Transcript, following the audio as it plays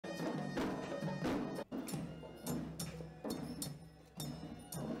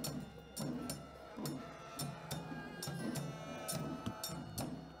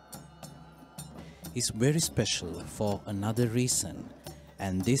is very special for another reason,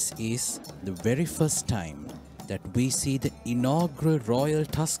 and this is the very first time that we see the inaugural royal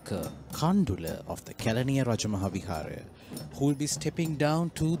tusker Kandula of the Miyanraja Mahavihara, who will be stepping down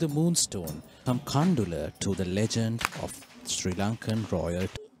to the moonstone from Kandula to the legend of Sri Lankan royal.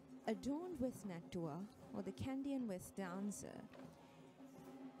 Adorned with Natua, or the Kandy West dancer,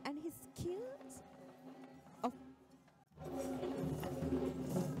 and his skills of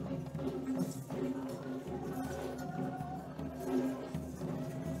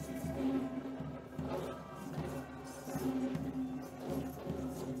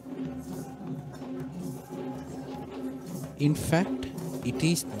In fact, it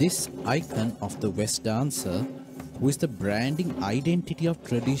is this icon of the West dancer who is the branding identity of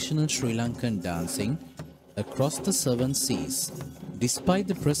traditional Sri Lankan dancing across the seven seas. Despite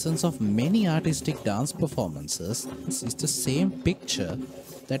the presence of many artistic dance performances, this is the same picture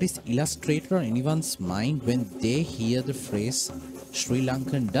that is illustrated on anyone's mind when they hear the phrase Sri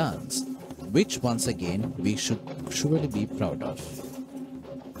Lankan dance, which once again we should surely be proud of.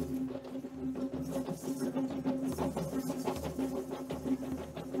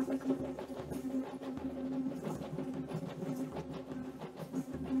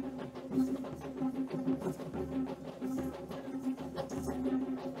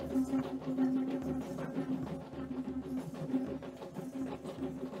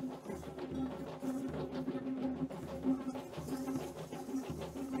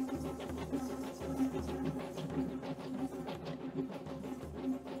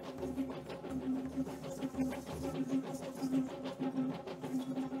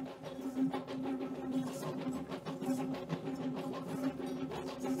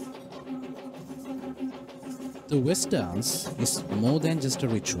 The West dance is more than just a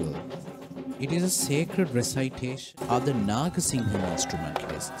ritual. It is a sacred recitation of the Nagasingham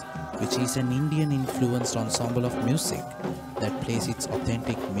instrumentalist, which is an Indian-influenced ensemble of music that plays its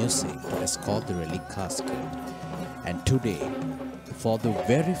authentic music to escort the relic casket. And today, for the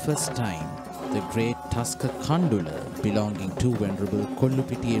very first time, the Great Tusker Kandula belonging to Venerable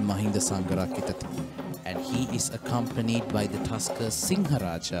Kollupitiya Mahinda Sangarakitha, and he is accompanied by the Tuskers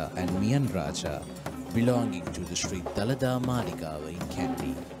Sinharaja and Miyanraja, belonging to the Sri Dalada Maligawa in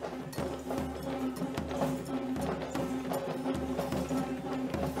Kandy.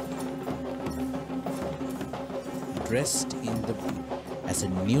 Dressed in the as a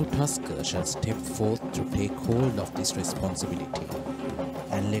new tusker shall step forth to take hold of this responsibility.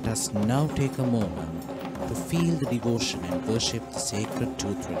 And let us now take a moment to feel the devotion and worship the sacred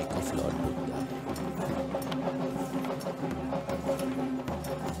tooth relic of Lord Buddha.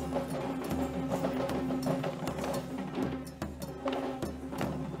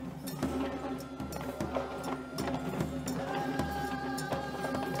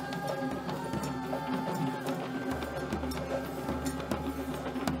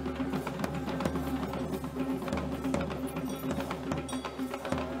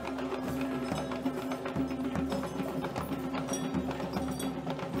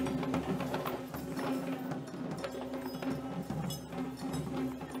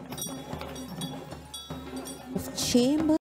 chamber